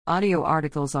Audio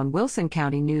articles on Wilson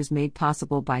County News made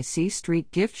possible by C Street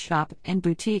Gift Shop and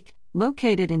Boutique,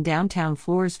 located in downtown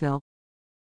Floresville.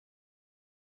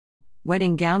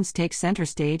 Wedding gowns take center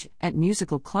stage at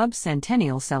Musical Club's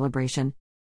Centennial Celebration.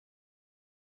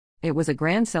 It was a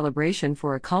grand celebration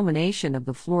for a culmination of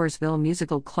the Floresville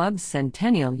Musical Club's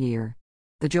centennial year.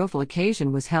 The joyful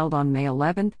occasion was held on May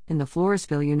 11 in the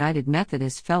Floresville United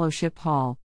Methodist Fellowship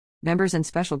Hall. Members and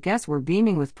special guests were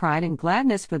beaming with pride and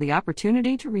gladness for the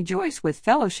opportunity to rejoice with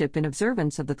fellowship in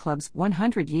observance of the club's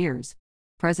 100 years.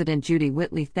 President Judy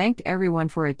Whitley thanked everyone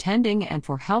for attending and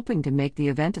for helping to make the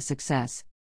event a success.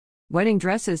 Wedding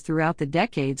dresses throughout the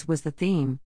decades was the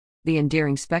theme. The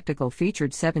endearing spectacle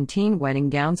featured 17 wedding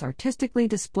gowns artistically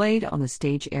displayed on the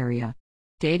stage area.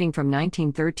 Dating from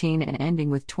 1913 and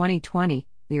ending with 2020,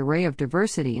 the array of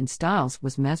diversity in styles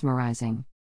was mesmerizing.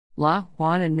 La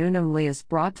Juana Nunam Leas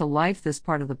brought to life this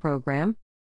part of the program.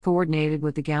 Coordinated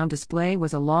with the gown display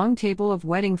was a long table of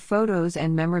wedding photos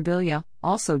and memorabilia,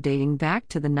 also dating back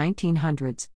to the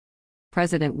 1900s.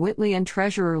 President Whitley and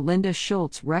Treasurer Linda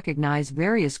Schultz recognized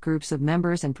various groups of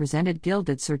members and presented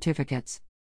gilded certificates.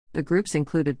 The groups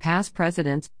included past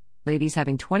presidents, ladies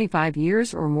having 25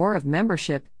 years or more of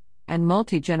membership, and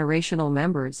multi-generational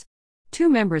members. 2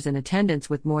 members in attendance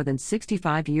with more than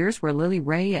 65 years were Lily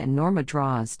Ray and Norma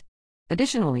Drozd.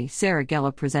 Additionally, Sarah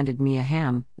Gella presented Mia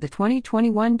Hamm, the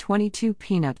 2021-22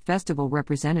 Peanut Festival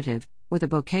representative, with a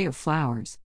bouquet of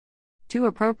flowers. 2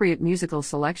 appropriate musical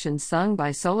selections sung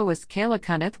by soloist Kayla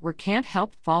Cunneth were Can't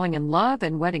Help Falling in Love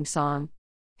and Wedding Song.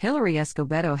 Hilary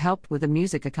Escobedo helped with the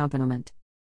music accompaniment.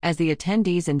 As the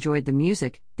attendees enjoyed the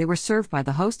music, they were served by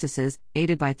the hostesses,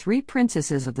 aided by 3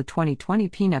 princesses of the 2020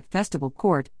 Peanut Festival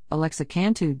court, Alexa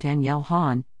Cantu, Danielle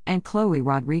Hahn, and Chloe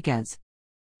Rodriguez.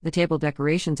 The table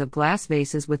decorations of glass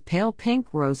vases with pale pink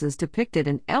roses depicted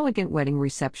an elegant wedding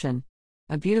reception.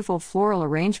 A beautiful floral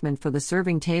arrangement for the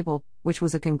serving table, which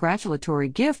was a congratulatory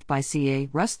gift by CA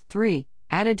Rust 3,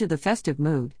 added to the festive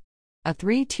mood. A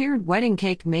 3-tiered wedding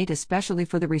cake made especially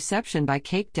for the reception by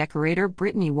cake decorator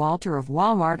Brittany Walter of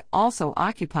Walmart also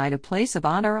occupied a place of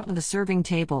honor on the serving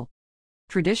table.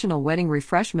 Traditional wedding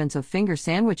refreshments of finger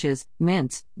sandwiches,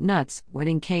 mints, nuts,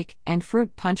 wedding cake, and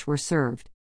fruit punch were served.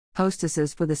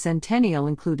 Hostesses for the centennial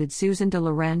included Susan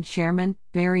DeLorean Sherman,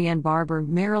 Mary Ann Barber,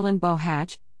 Marilyn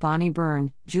Bohatch, Bonnie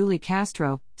Byrne, Julie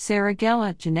Castro, Sarah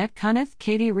Gella, Jeanette Cunneth,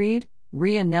 Katie Reed,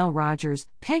 Rhea Nell Rogers,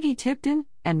 Peggy Tipton,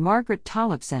 and Margaret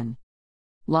Tollefson.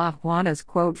 La Juana's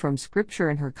quote from Scripture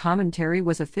in her commentary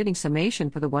was a fitting summation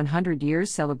for the 100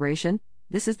 years celebration.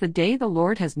 "This is the day the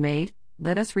Lord has made,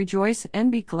 let us rejoice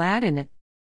and be glad in it."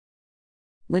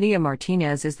 Lydia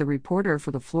Martinez is the reporter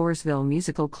for the Floresville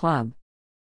Musical Club.